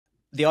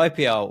the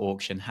IPL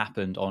auction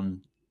happened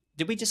on.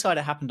 Did we decide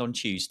it happened on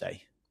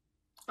Tuesday?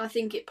 I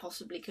think it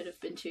possibly could have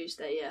been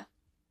Tuesday. Yeah.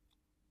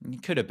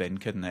 It could have been,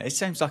 couldn't it? It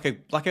seems like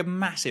a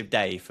massive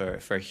day for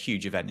a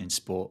huge event in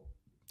sport.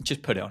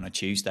 Just put it on a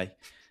Tuesday.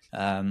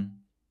 I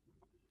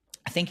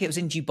think it was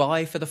in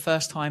Dubai for the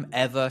first time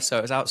ever, so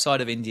it was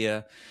outside of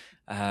India.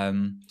 Do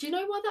you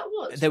know why that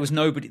was? There was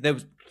nobody.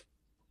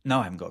 No,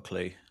 I haven't got a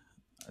clue.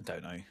 I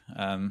don't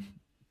know.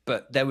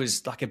 But there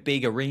was like a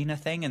big arena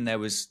thing, and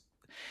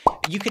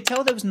you could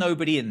tell there was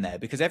nobody in there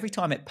because every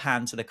time it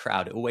panned to the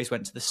crowd, it always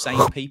went to the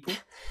same people,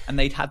 and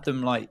they had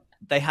them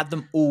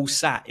all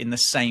sat in the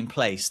same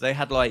place. They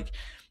had like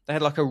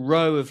a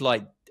row of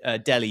like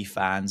Delhi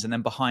fans, and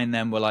then behind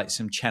them were like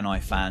some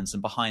Chennai fans,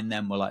 and behind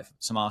them were like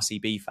some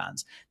RCB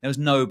fans. There was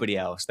nobody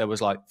else. There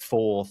was like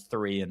 4,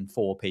 3, and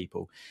 4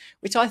 people,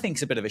 which I think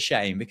is a bit of a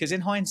shame because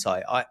in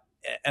hindsight,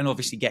 and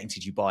obviously getting to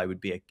Dubai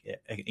would be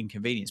an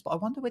inconvenience, but I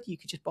wonder whether you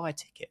could just buy a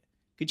ticket.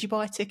 Could you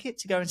buy a ticket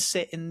to go and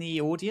sit in the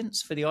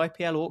audience for the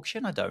IPL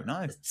auction? I don't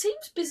know. It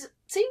seems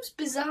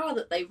bizarre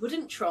that they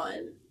wouldn't try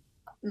and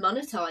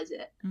monetize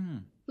it.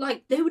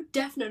 Like, there would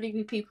definitely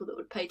be people that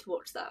would pay to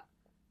watch that.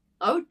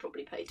 I would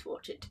probably pay to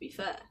watch it, to be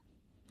fair.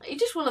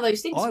 It's just one of those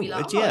things to be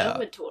like, I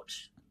went to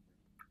watch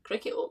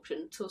cricket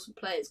auction, saw some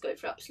players go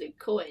for absolute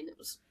coin. It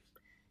was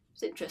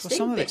interesting. Well,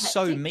 some of it's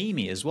so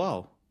memey as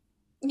well.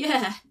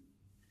 Yeah.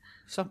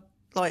 Some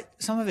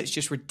of it's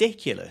just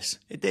ridiculous.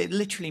 It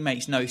literally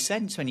makes no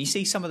sense when you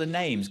see some of the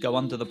names go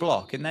under the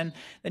block, and then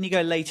you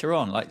go later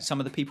on, like some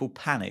of the people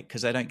panic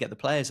because they don't get the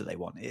players that they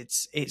want.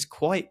 It's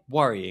quite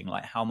worrying,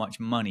 like how much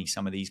money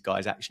some of these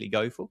guys actually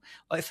go for.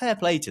 Like, fair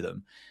play to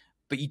them,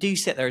 but you do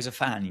sit there as a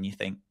fan and you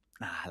think,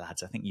 nah,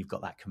 lads, I think you've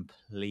got that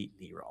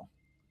completely wrong.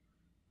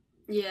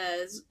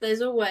 Yeah,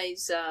 there's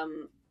always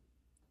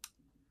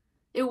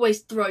it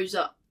always throws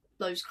up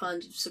those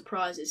kinds of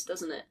surprises,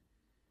 doesn't it?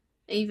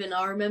 Even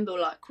I remember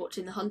like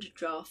watching the 100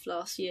 draft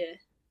last year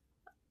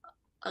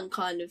and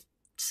kind of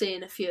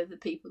seeing a few of the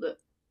people that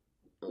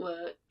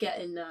were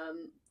getting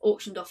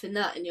auctioned off in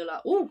that, and you're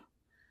like, ooh,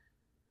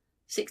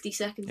 60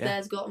 seconds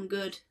there's got them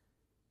good.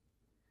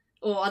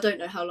 Or I don't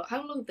know how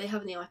long do they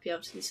have in the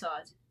IPL to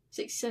decide?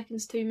 60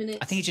 seconds, 2 minutes?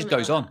 I think it just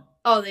goes on.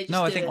 Oh, they just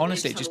No, I think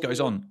honestly it just goes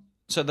on.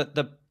 So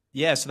the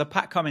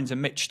Pat Cummins and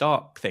Mitch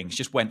Starc things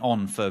just went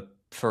on for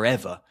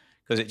forever.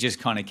 Because it just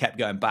kind of kept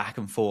going back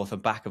and forth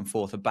and back and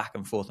forth and back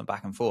and forth and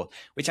back and forth,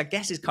 which I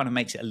guess kind of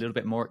makes it a little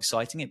bit more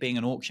exciting, it being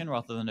an auction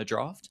rather than a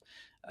draft.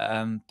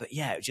 But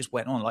yeah, it just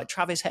went on. Like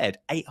Travis Head,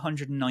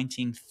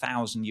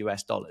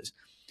 $819,000.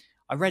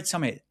 I read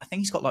something. I think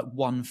he's got like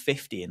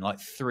 150 in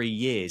like 3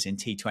 years in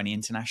T20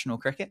 international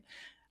cricket.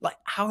 Like,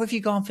 how have you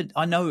gone for?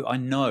 I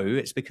know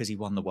it's because he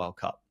won the World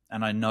Cup,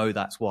 and I know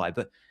that's why.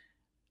 But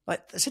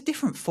like, it's a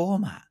different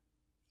format.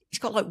 He's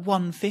got like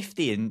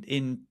 150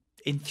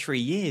 in 3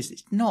 years.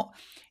 It's not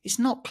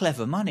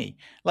clever money.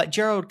 Like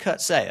Gerald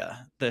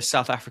Coetzee, the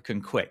South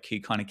African quick who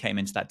kind of came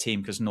into that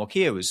team because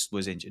Nortje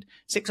was injured,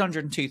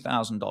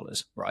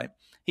 $602,000, right?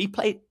 He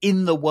played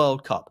in the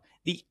World Cup,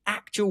 the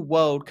actual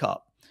World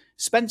Cup.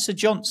 Spencer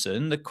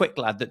Johnson, the quick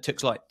lad that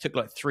took like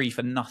 3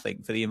 for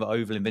nothing for the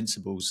Oval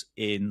Invincibles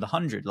in the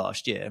 100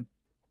 last year,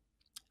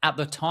 at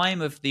the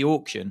time of the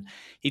auction,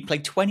 he'd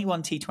played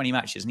 21 T20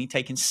 matches and he'd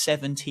taken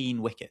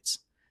 17 wickets.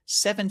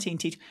 17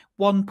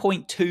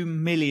 $1.2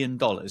 million.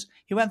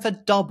 He went for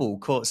double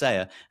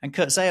Coetzee, and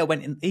Coetzee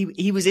went in.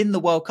 He was in the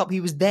World Cup.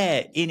 He was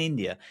there in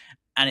India,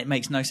 and it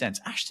makes no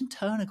sense. Ashton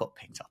Turner got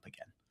picked up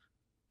again.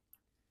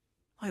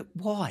 Like,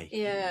 why?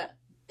 Yeah,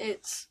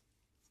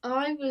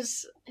 I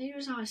was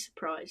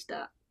surprised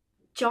at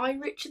Jai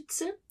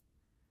Richardson.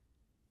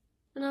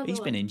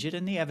 He's been injured,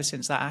 hasn't he, ever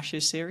since that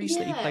Ashes series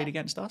that he played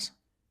against us?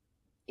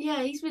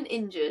 Yeah, he's been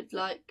injured.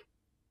 Like,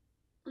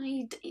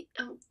 he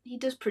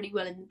does pretty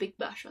well in the Big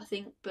Bash, I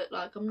think, but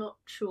like, I'm not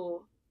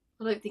sure.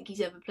 I don't think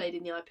he's ever played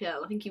in the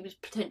IPL. I think he was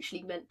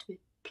potentially meant to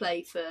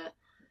play for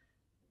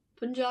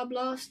Punjab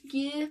last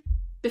year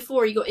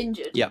before he got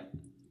injured. Yeah.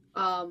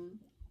 And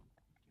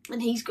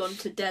he's gone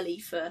to Delhi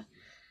for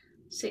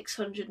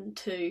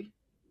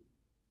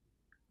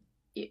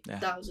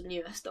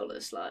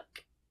 $602,000,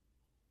 like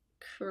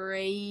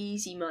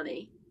crazy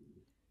money.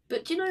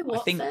 But do you know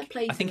what? Fair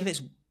play. I think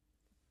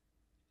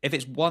if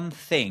it's one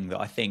thing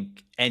that I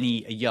think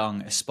any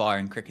young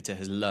aspiring cricketer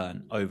has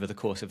learned over the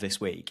course of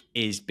this week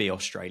is be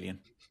Australian.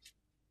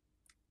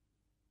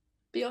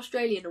 Be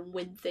Australian and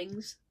win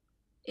things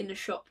in the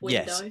shop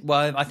window. Yes,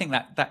 well, I think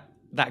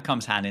that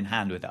comes hand in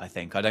hand with it. I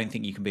don't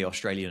think you can be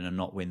Australian and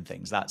not win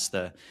things.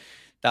 That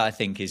I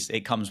think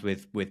it comes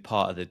with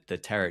part of the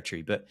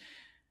territory. But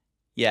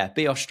yeah,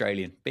 be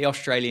Australian. Be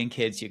Australian,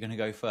 kids. You're going to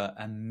go for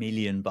 $1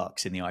 million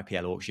in the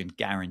IPL auction,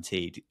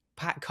 guaranteed.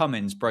 Pat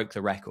Cummins broke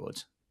the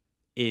record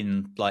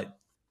in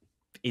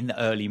the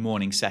early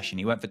morning session.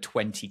 He went for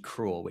 20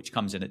 crore, which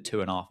comes in at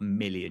 $2.5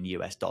 million.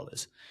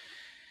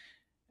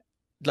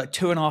 Like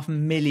 $2.5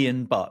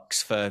 million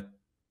for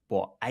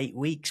what, 8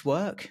 weeks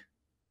work?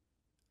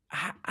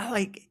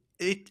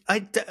 The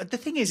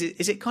thing is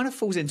it kind of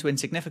falls into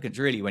insignificance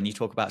really when you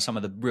talk about some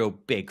of the real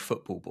big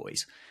football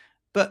boys.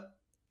 But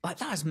Like,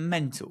 that is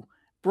mental.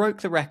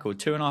 Broke the record,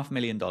 $2.5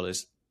 million.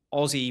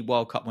 Aussie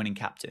World Cup winning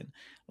captain.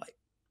 Like,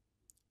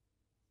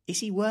 is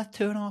he worth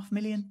 $2.5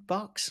 million?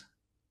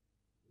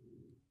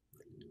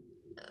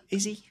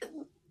 Is he?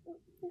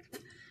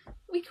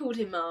 We called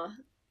him our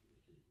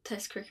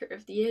Test Cricketer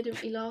of the Year,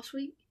 didn't we, last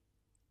week?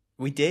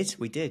 We did,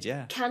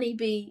 yeah. Can he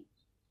be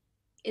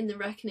in the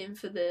reckoning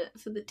for the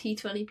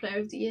T20 Player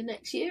of the Year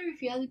next year if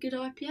he has a good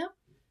IPL?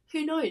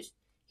 Who knows?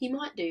 He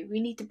might do. We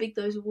need to big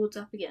those awards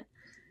up again.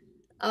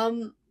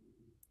 Do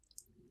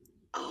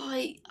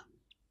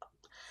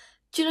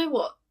you know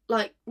what?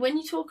 Like, when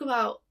you talk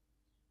about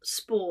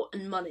sport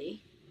and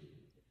money,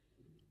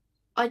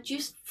 I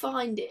just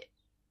find it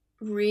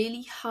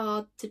really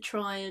hard to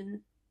try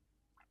and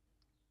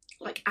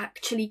like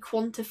actually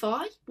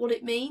quantify what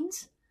it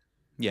means.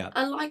 Yeah.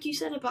 And like you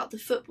said about the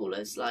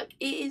footballers, like,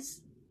 it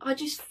is, I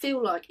just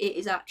feel like it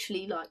is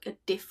actually like a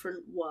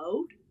different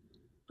world.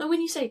 Like, when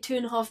you say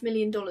 $2.5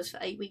 million for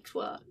 8 weeks'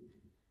 work,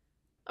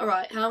 all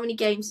right, how many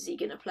games is he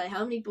going to play?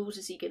 How many balls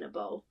is he going to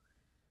bowl?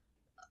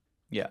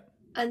 Yeah.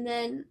 And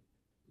then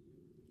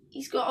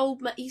he's got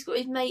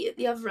his mate at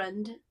the other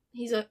end.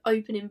 He's an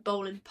opening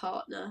bowling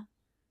partner.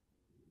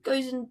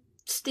 Goes and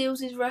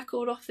steals his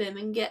record off him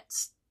and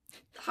gets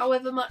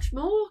however much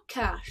more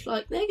cash.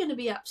 Like, they're going to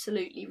be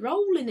absolutely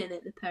rolling in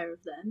it, the pair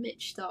of them,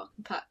 Mitch Starc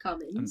and Pat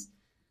Cummins.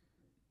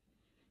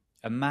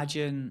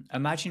 Imagine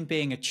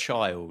being a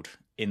child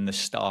in the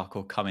Starc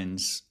or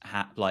Cummins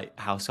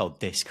household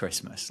this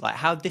Christmas. Like,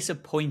 how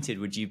disappointed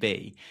would you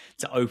be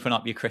to open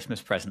up your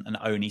Christmas present and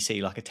only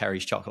see like a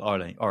Terry's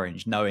chocolate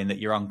orange, knowing that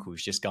your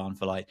uncle's just gone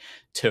for like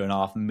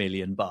 $2.5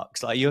 million?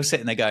 Like, you're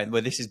sitting there going,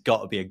 well, this has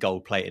got to be a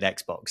gold-plated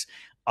Xbox.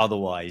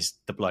 Otherwise,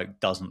 the bloke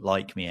doesn't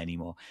like me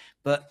anymore.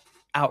 But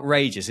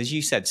outrageous. As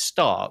you said,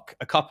 Starc,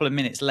 a couple of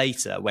minutes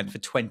later, went for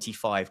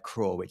 25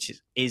 crore, which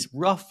is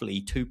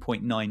roughly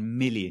 2.9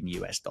 million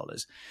US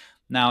dollars.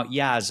 Now,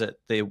 Yaz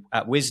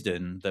at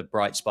Wisden, the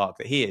bright spark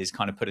that he is,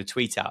 kind of put a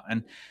tweet out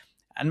and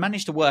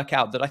managed to work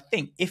out that I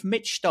think if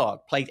Mitch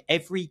Starc played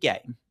every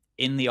game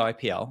in the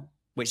IPL,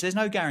 which there's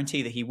no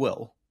guarantee that he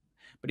will,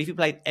 but if he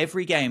played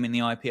every game in the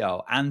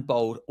IPL and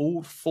bowled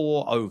all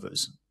 4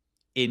 overs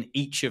in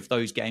each of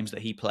those games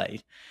that he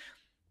played,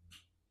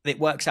 it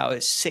works out at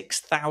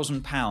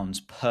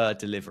 £6,000 per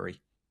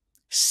delivery.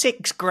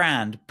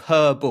 $6,000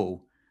 per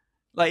ball.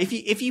 Like,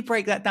 if you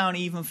break that down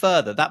even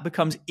further, that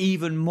becomes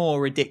even more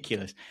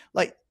ridiculous.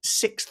 Like,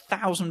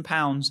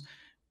 £6,000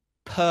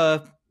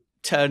 per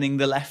turning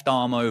the left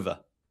arm over.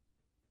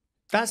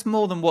 That's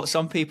more than what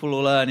some people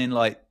will earn in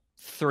like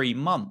 3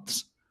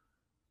 months.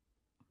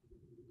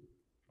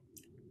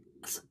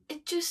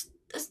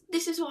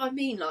 This is what I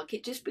mean. Like,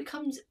 it just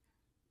becomes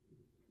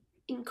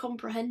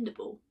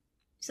incomprehensible.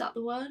 Is that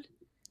the word?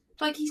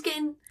 Like, he's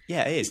getting,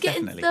 yeah, it is, he's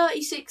getting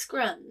definitely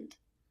 $36,000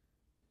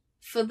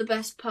 for the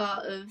best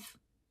part of,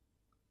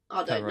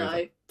 I don't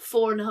know,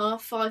 4.5,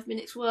 5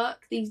 minutes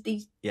work.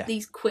 These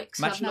quicks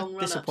Imagine have long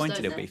run-ups.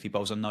 Disappointed he'll be if he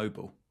bowls a no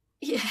ball.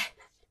 Yeah.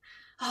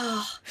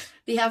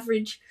 The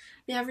average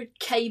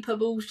K per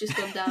ball's just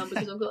gone down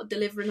because I've got to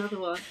deliver another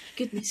one.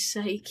 Goodness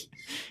sake.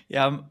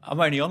 Yeah, I'm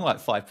only on like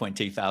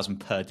 5.2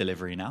 thousand per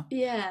delivery now.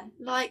 Yeah,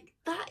 like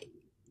that.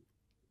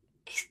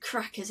 It's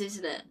crackers,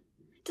 isn't it?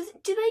 Do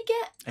they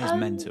get? It's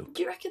mental.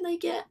 Do you reckon they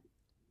get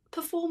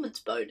performance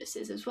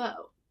bonuses as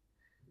well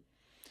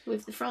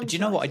with the franchises? Do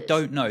you know what? I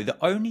don't know. The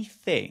only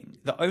thing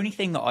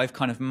that I've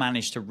kind of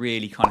managed to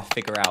really kind of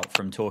figure out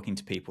from talking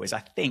to people is I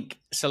think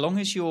so long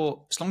as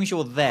you're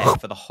there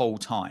for the whole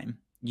time,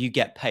 you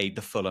get paid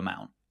the full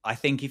amount. I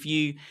think if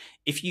you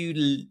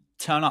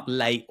turn up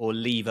late or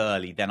leave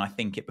early, then I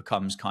think it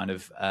becomes kind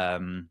of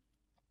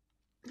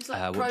it's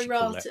like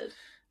prorated.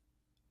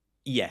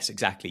 Yes,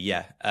 exactly.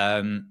 Yeah.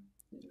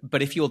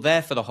 But if you're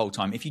there for the whole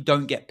time, if you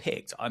don't get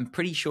picked, I'm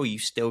pretty sure you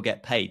still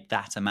get paid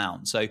that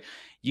amount. So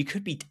you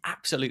could be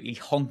absolutely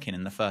honking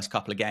in the first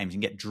couple of games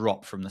and get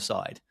dropped from the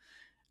side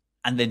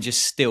and then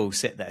just still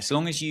sit there. So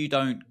long as you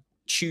don't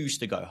choose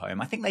to go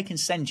home, I think they can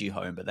send you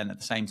home. But then at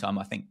the same time,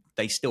 I think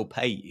they still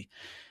pay you.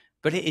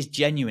 But it is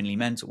genuinely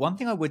mental. One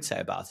thing I would say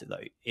about it,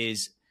 though,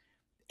 is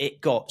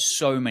it got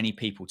so many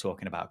people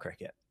talking about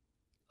cricket.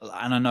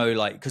 And I know,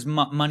 like, because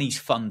money's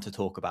fun to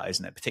talk about,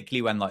 isn't it?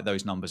 Particularly when like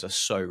those numbers are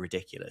so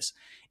ridiculous.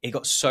 It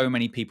got so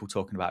many people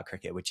talking about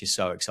cricket, which is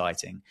so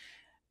exciting.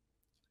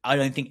 I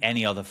don't think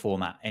any other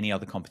format, any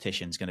other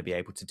competition is going to be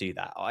able to do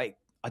that. I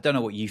don't know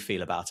what you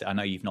feel about it. I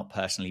know you've not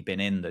personally been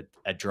in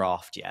a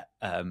draft yet,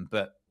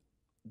 but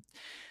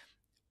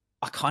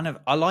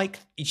I like.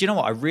 Do you know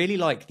what? I really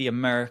like the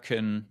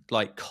American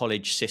like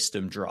college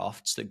system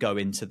drafts that go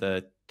into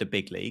the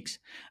big leagues,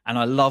 and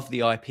I love the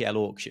IPL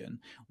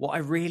auction. What I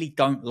really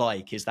don't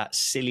like is that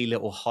silly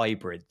little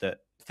hybrid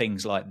that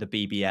things like the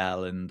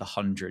BBL and the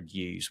 100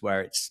 use,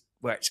 where it's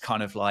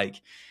kind of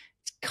like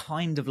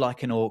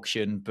an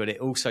auction, but it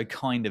also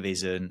kind of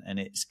isn't, and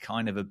it's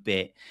kind of a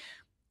bit.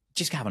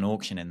 Just have an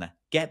auction in there.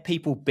 Get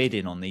people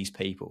bidding on these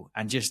people,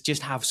 and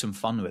just have some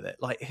fun with it.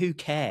 Like, who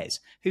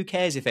cares? Who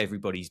cares if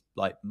everybody's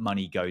like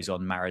money goes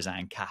on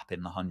Marizan Cap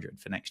in the 100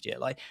 for next year?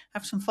 Like,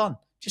 have some fun.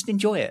 Just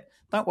enjoy it.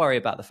 Don't worry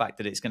about the fact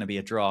that it's going to be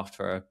a draft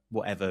for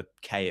whatever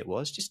K it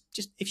was. Just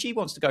if she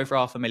wants to go for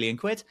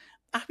 £500,000,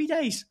 happy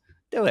days.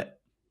 Do it.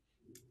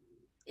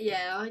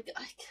 Yeah,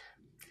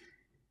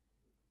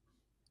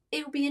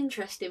 it'll be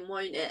interesting,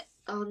 won't it?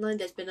 I know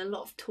there's been a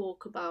lot of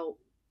talk about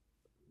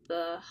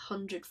the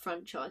 100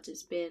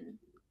 franchises being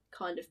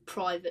kind of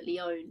privately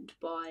owned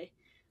by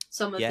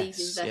some of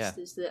these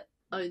investors that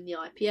own the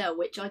IPL,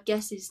 which I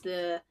guess is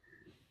the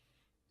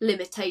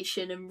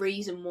limitation and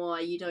reason why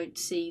you don't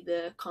see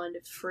the kind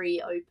of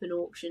free open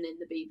auction in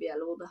the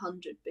BBL or the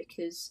 100,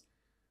 because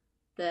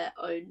they're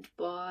owned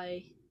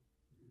by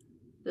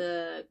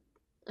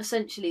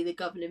essentially the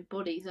governing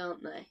bodies,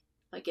 aren't they?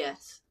 I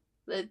guess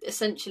they're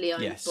essentially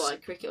owned by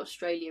Cricket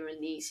Australia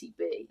and the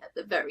ECB at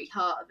the very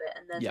heart of it,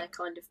 and then they're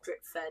kind of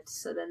drip fed,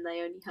 so then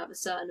they only have a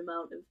certain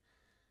amount of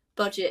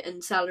budget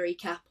and salary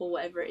cap or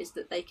whatever it is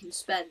that they can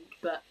spend.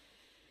 But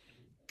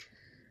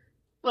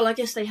well, I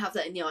guess they have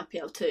that in the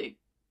IPL too,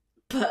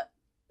 but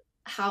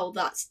how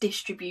that's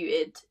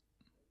distributed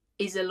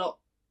is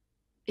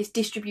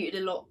distributed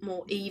a lot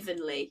more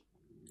evenly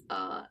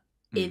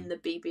in the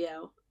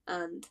BBL,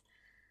 and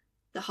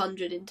the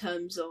 100 in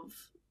terms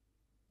of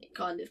it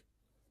kind of,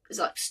 there's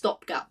like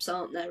stopgaps,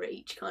 aren't there, at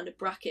each kind of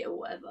bracket or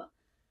whatever.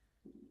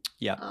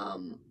 Yeah.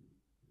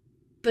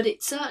 But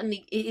it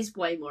is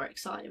way more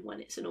exciting when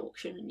it's an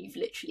auction and you've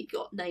literally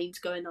got names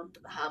going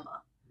under the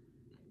hammer.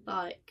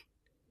 Like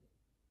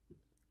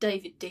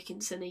David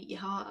Dickinson, eat your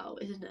heart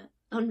out, isn't it?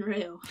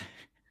 Unreal.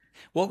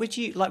 What would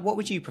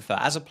you prefer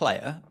as a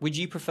player? Would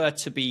you prefer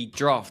to be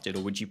drafted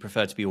or would you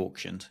prefer to be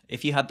auctioned?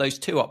 If you had those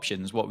two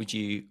options, what would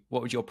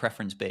your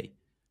preference be?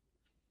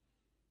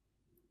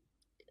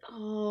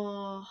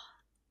 Oh,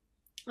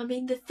 I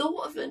mean, the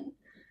thought of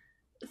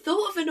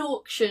an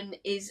auction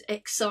is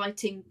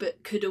exciting,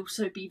 but could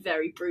also be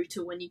very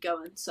brutal when you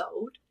go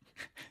unsold.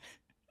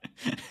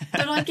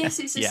 But I guess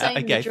it's the same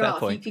in the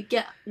draft.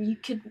 You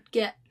could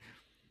get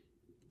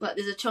like,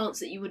 there's a chance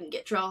that you wouldn't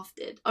get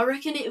drafted. I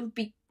reckon it would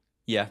be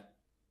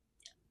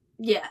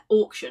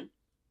auction.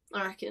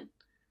 I reckon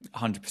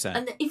 100%.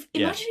 And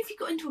imagine if you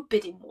got into a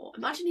bidding war.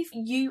 Imagine if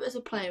you as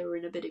a player were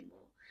in a bidding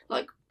war.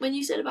 Like when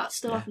you said about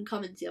Starc and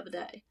Cummins the other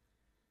day.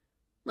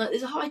 Like,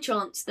 there's a high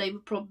chance they were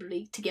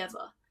probably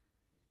together.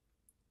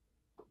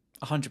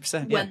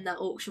 100%. When that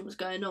auction was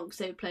going on, because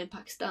they were playing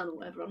Pakistan or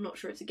whatever. I'm not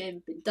sure if the game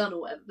had been done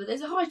or whatever, but there's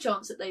a high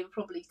chance that they were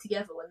probably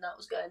together when that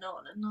was going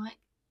on. And like,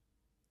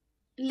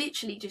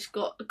 literally just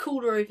got a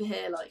cooler over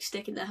here, like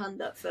sticking their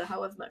hand up for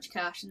however much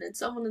cash, and then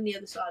someone on the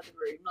other side of the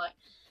room, like,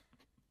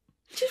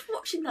 just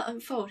watching that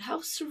unfold. How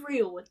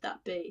surreal would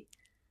that be?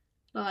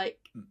 Like,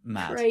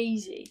 mad.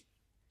 Crazy.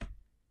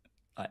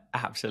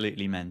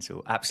 Absolutely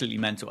mental. Absolutely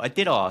mental. I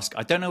did ask,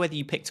 I don't know whether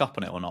you picked up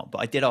on it or not, but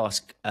I did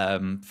ask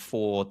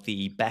for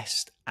the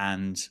best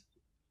and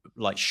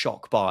like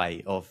shock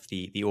buy of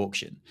the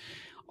auction.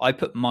 I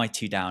put my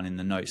two down in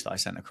the notes that I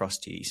sent across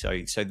to you.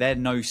 So they're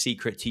no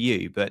secret to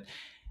you, but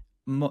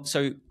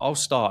so I'll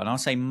start and I'll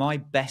say my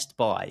best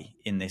buy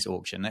in this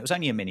auction. It was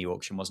only a mini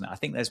auction, wasn't it? I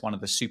think there's one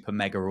of the super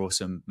mega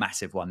awesome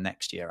massive one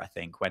next year. I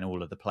think when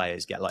all of the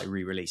players get like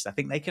re-released, I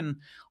think they can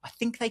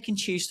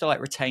choose to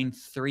like retain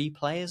 3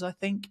 players. I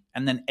think,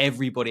 and then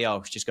everybody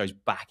else just goes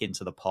back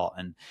into the pot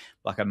and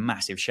like a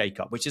massive shake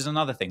up, which is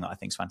another thing that I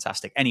think is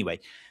fantastic. Anyway,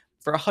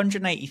 for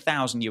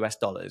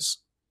 $180,000,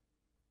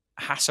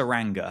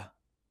 Hasaranga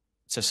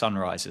to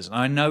Sunrisers. And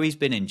I know he's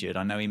been injured.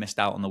 I know he missed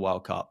out on the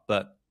World Cup,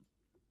 but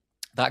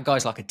that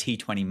guy's like a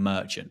T20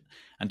 merchant.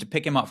 And to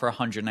pick him up for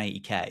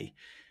 180k,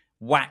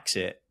 whacks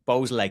it,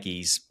 bowls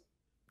leggies,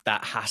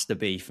 that has to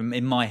be, from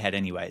in my head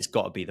anyway, it's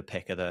got to be the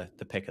pick of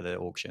the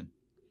auction.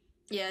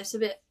 Yeah, it's a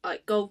bit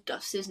like gold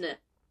dust, isn't it?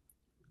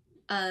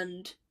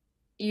 And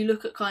you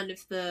look at kind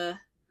of the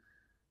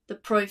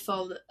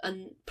profile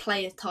and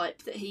player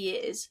type that he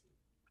is.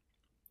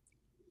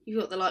 You've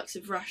got the likes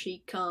of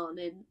Rashid Khan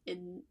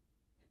in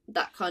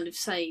that kind of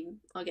same,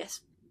 I guess,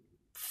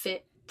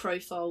 fit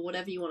profile,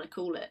 whatever you want to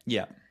call it.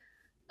 Yeah.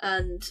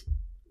 And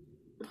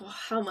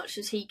how much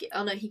does he get?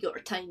 I know he got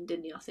retained,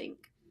 didn't he? I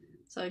think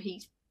so.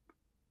 He's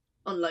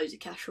on loads of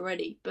cash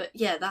already. But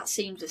yeah, that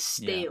seems a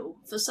steal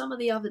for some of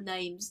the other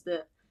names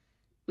that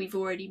we've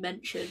already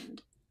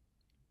mentioned,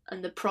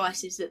 and the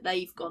prices that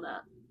they've gone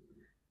at.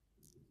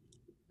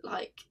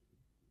 Like,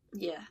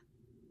 yeah,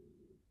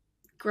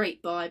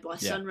 great buy by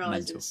Sunrisers.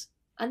 Mental.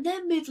 And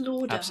their middle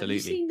order. Absolutely.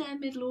 Have you seen their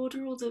middle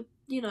order or the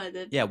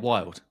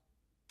wild.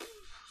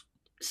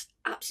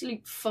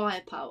 Absolute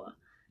firepower,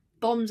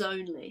 bombs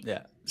only.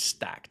 Yeah,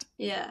 stacked.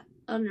 Yeah,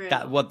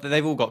 unreal.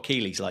 They've all got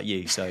Keeleys like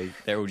you, so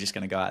they're all just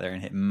going to go out there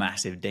and hit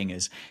massive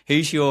dingers.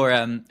 Who's your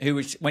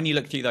when you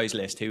look through those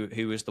lists,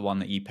 who was the one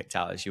that you picked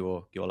out as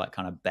your like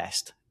kind of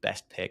best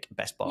pick,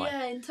 best buy?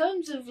 Yeah, in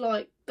terms of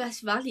like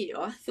best value,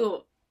 I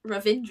thought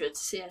Ravindra to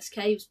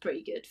CSK was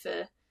pretty good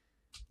for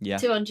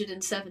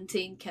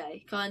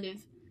 217k. Kind of,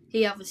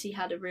 he obviously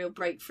had a real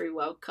breakthrough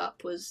World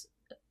Cup. Was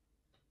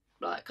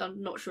like,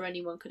 I'm not sure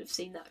anyone could have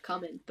seen that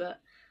coming, but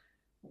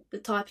the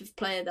type of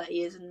player that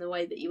he is and the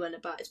way that he went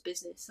about his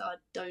business, I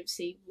don't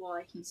see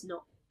why he's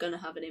not going to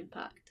have an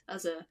impact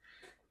as a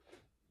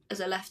as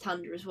a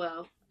left-hander as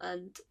well,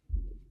 and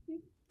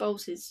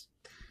bowls his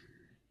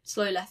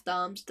slow left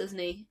arms, doesn't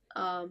he?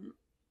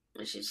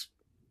 Which is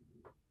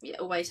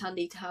always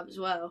handy to have as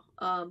well.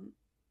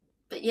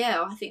 But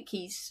yeah, I think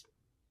he's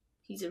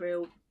a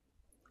real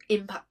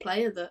impact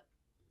player that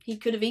he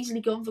could have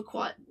easily gone for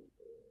quite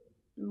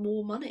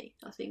more money,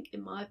 I think,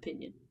 in my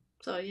opinion.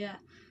 So yeah,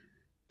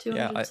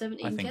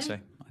 217K. I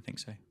think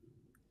so.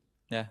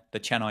 Yeah, the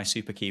Chennai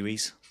Super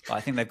Kiwis.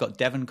 I think they've got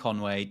Devon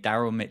Conway,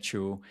 Daryl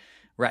Mitchell,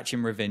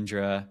 Rachin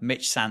Ravindra,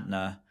 Mitch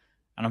Santner,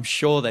 and I'm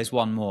sure there's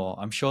one more.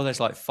 I'm sure there's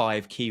like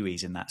 5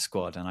 Kiwis in that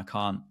squad, and I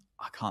can't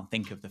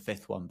think of the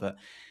 5th one. But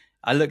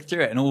I looked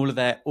through it, and all of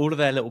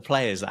their little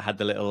players that had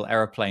the little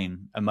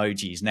aeroplane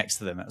emojis next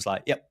to them. It was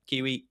like, yep,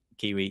 Kiwi,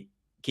 Kiwi,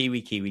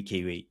 Kiwi, Kiwi,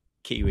 Kiwi,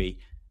 Kiwi,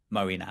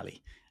 Moeen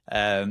Ali.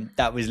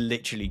 That was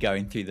literally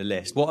going through the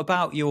list. What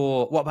about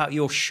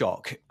your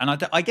shock? And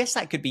I guess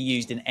that could be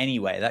used in any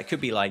way. That could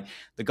be like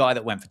the guy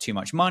that went for too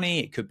much money.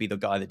 It could be the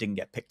guy that didn't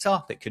get picked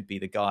up. It could be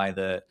the guy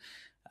that,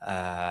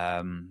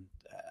 I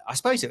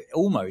suppose it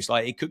almost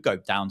like it could go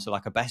down to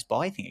like a best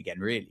buy thing again,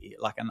 really,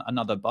 like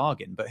another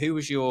bargain. But who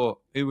was your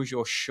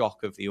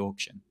shock of the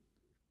auction?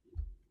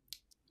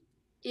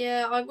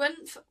 Yeah, I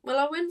went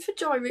for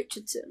Jai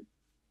Richardson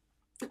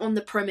on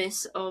the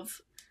premise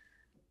of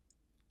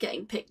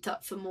getting picked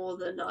up for more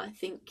than I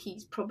think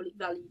he's probably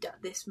valued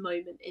at this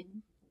moment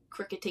in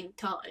cricketing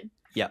time.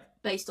 Yeah.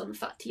 Based on the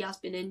fact he has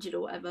been injured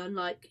or whatever, and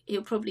like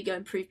he'll probably go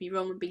and prove me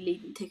wrong and be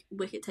leading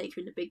wicket taker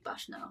in the Big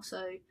Bash now.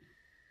 So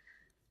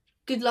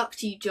good luck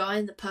to you, Jai,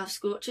 and the Perth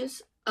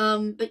Scorchers.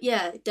 But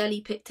yeah,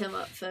 Delhi picked him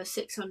up for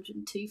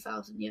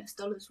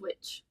 $602,000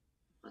 which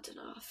I don't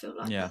know. I feel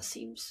like that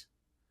seems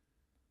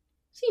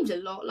a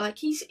lot. Like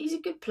he's a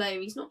good player.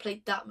 He's not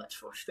played that much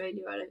for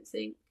Australia, I don't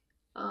think.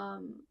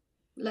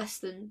 Less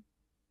than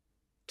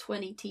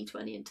 20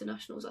 T20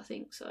 internationals, I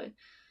think. So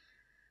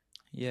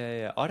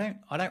yeah. I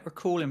don't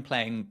recall him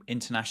playing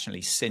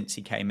internationally since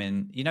he came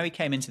in. You know, he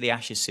came into the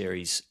Ashes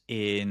series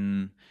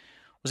in,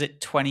 was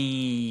it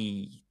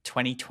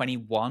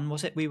 2021?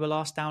 Was it we were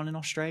last down in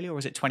Australia, or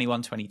was it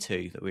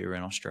 21-22 that we were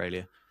in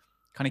Australia?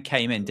 Kind of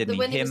came in, didn't he?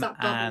 When it was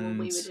that bubble when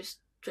we were just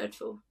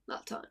dreadful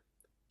that time.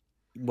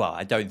 Well,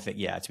 I don't think,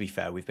 to be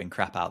fair, we've been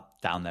crap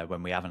out down there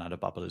when we haven't had a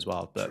bubble as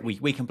well. But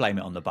we can blame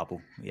it on the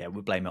bubble. Yeah,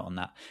 we'll blame it on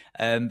that.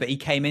 But he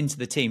came into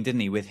the team,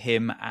 didn't he, with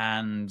him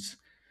and,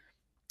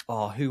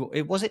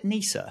 was it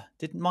Nisa?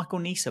 Did Michael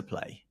Nisa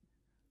play?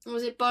 Or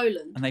was it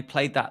Boland? And they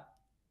played that.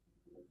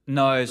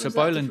 No, so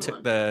Boland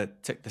took the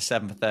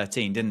 7 for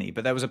 13, didn't he?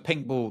 But there was the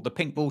pink ball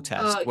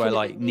test where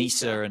like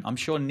Nisa and I'm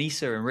sure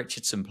Nisa and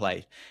Richardson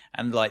played,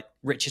 and like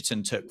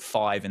Richardson took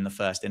 5 in the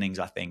first innings,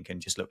 I think,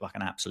 and just looked like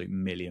an absolute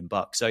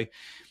 $1,000,000. So,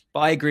 but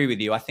I agree with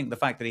you. I think the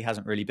fact that he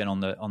hasn't really been on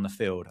the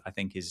field, I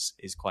think is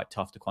quite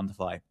tough to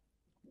quantify.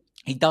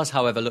 He does,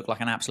 however, look like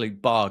an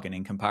absolute bargain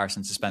in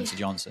comparison to Spencer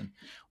Johnson.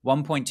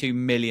 $1.2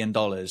 million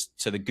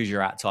to the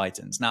Gujarat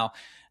Titans. Now,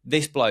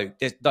 this bloke,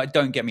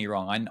 don't get me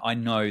wrong, I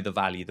know the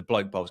value. The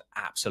bloke bowls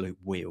absolute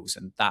wheels,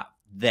 and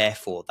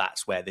therefore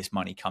that's where this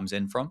money comes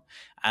in from.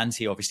 And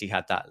he obviously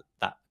had that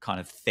kind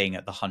of thing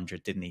at the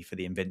 100, didn't he, for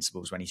the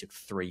Invincibles when he took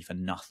 3 for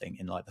nothing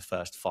in like the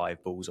first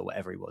 5 balls or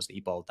whatever it was that he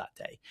bowled that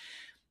day.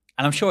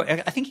 And I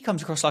think he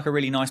comes across like a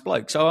really nice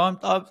bloke. So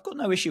I've got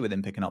no issue with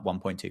him picking up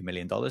 $1.2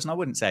 million. And I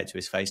wouldn't say it to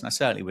his face. And I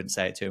certainly wouldn't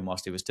say it to him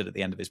whilst he was stood at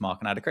the end of his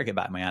mark and had a cricket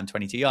bat in my hand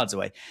 22 yards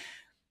away.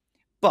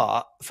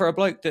 But for a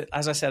bloke that,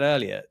 as I said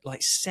earlier,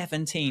 like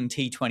 17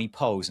 T20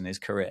 polls in his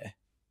career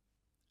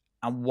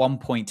and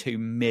 $1.2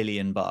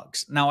 million.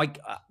 Now,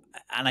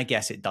 I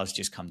guess it does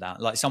just come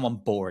down. Like someone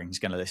boring is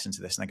going to listen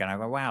to this and they're going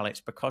to go, well,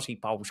 it's because he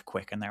bowls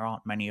quick and there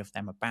aren't many of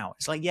them about.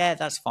 It's like, yeah,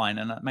 that's fine.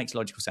 And that makes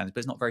logical sense, but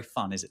it's not very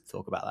fun, is it, to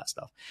talk about that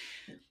stuff?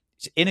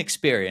 It's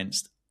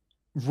inexperienced,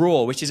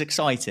 raw, which is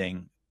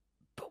exciting,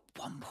 but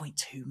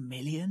 1.2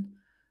 million?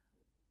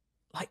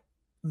 Like,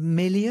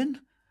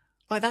 million?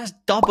 Like, that's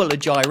double a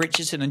Jai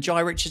Richardson, and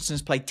Jai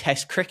Richardson's played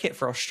Test cricket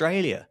for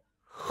Australia.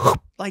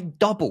 Like,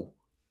 double.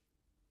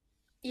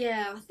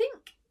 Yeah, I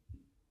think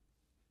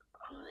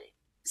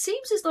it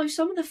seems as though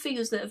some of the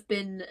figures that have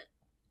been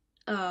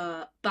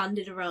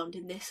banded around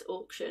in this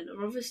auction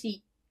are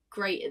obviously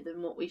greater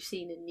than what we've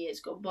seen in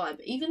years gone by.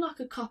 But even like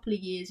a couple of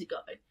years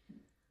ago,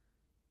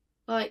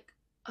 like,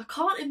 I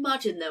can't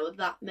imagine there were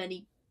that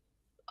many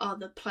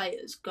other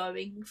players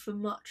going for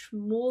much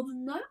more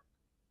than that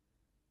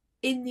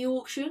in the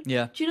auction.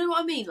 Yeah. Do you know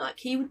what I mean? Like,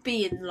 he would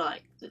be in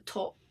like the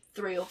top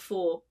 3 or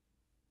 4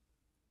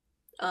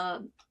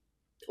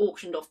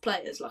 auctioned off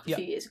players like a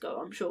few years ago,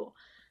 I'm sure,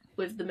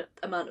 with the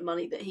amount of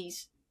money that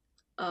he's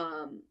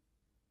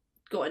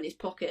got in his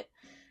pocket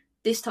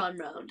this time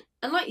round.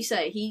 And like you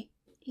say, he's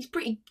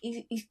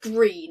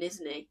green,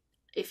 isn't he?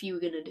 If you were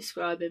going to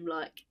describe him,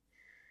 like,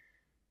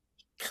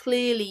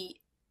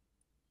 clearly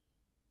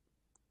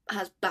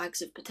has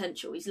bags of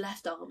potential. He's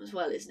left arm as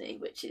well, isn't he?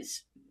 Which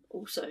is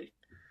also,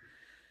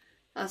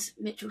 as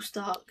Mitchell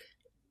Starc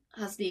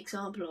has the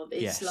example of,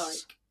 is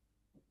like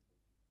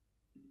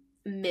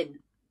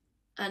mint,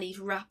 and he's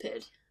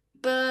rapid.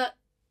 But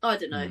I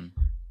don't know.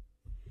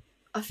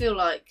 I feel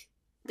like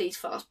these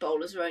fast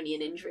bowlers are only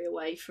an injury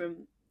away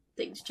from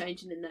things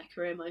changing in their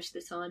career most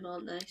of the time,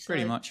 aren't they? So,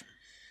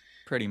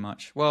 Pretty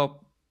much.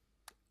 Well,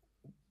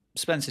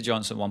 Spencer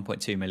Johnson,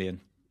 1.2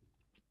 million.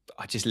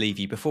 I just leave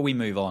you, before we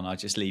move on, I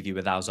just leave you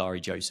with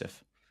Alzari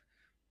Joseph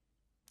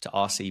to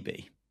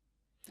RCB.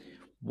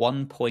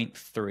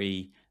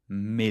 1.3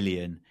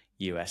 million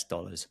US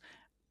dollars.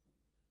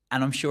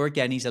 And I'm sure,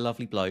 again, he's a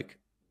lovely bloke,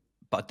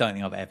 but I don't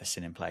think I've ever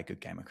seen him play a good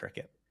game of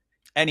cricket.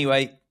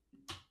 Anyway,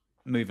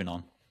 moving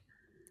on.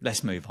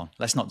 Let's move on.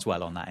 Let's not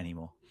dwell on that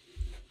anymore.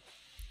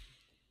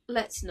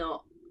 let's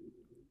not.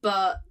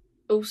 But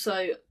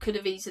also, could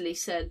have easily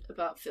said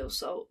about Phil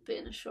Salt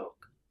being a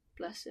shock.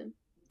 Bless him.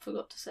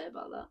 Forgot to say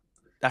about that.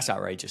 That's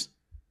outrageous.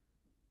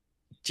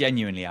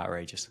 Genuinely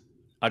outrageous.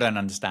 I don't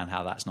understand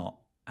how that's not.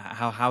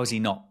 How has he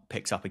not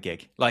picked up a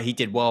gig? Like, he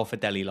did well for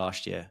Delhi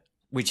last year,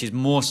 which is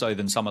more so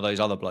than some of those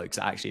other blokes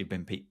that actually have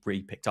been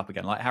re-picked up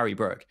again, like Harry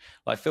Brook.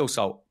 Like, Phil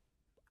Salt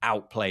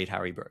outplayed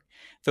Harry Brook.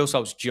 Phil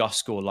Salt's just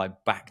scored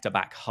like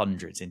back-to-back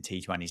hundreds in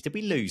T20s. Did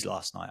we lose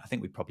last night? I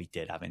think we probably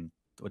did,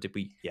 or did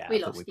we? Yeah, I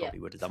thought we probably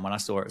would have done. When I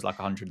saw it was like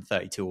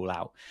 132 all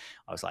out,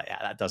 I was like, yeah,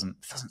 that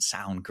doesn't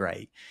sound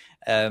great.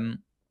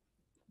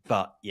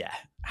 But yeah,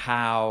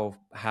 how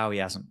he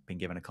hasn't been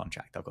given a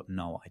contract, I've got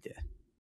no idea.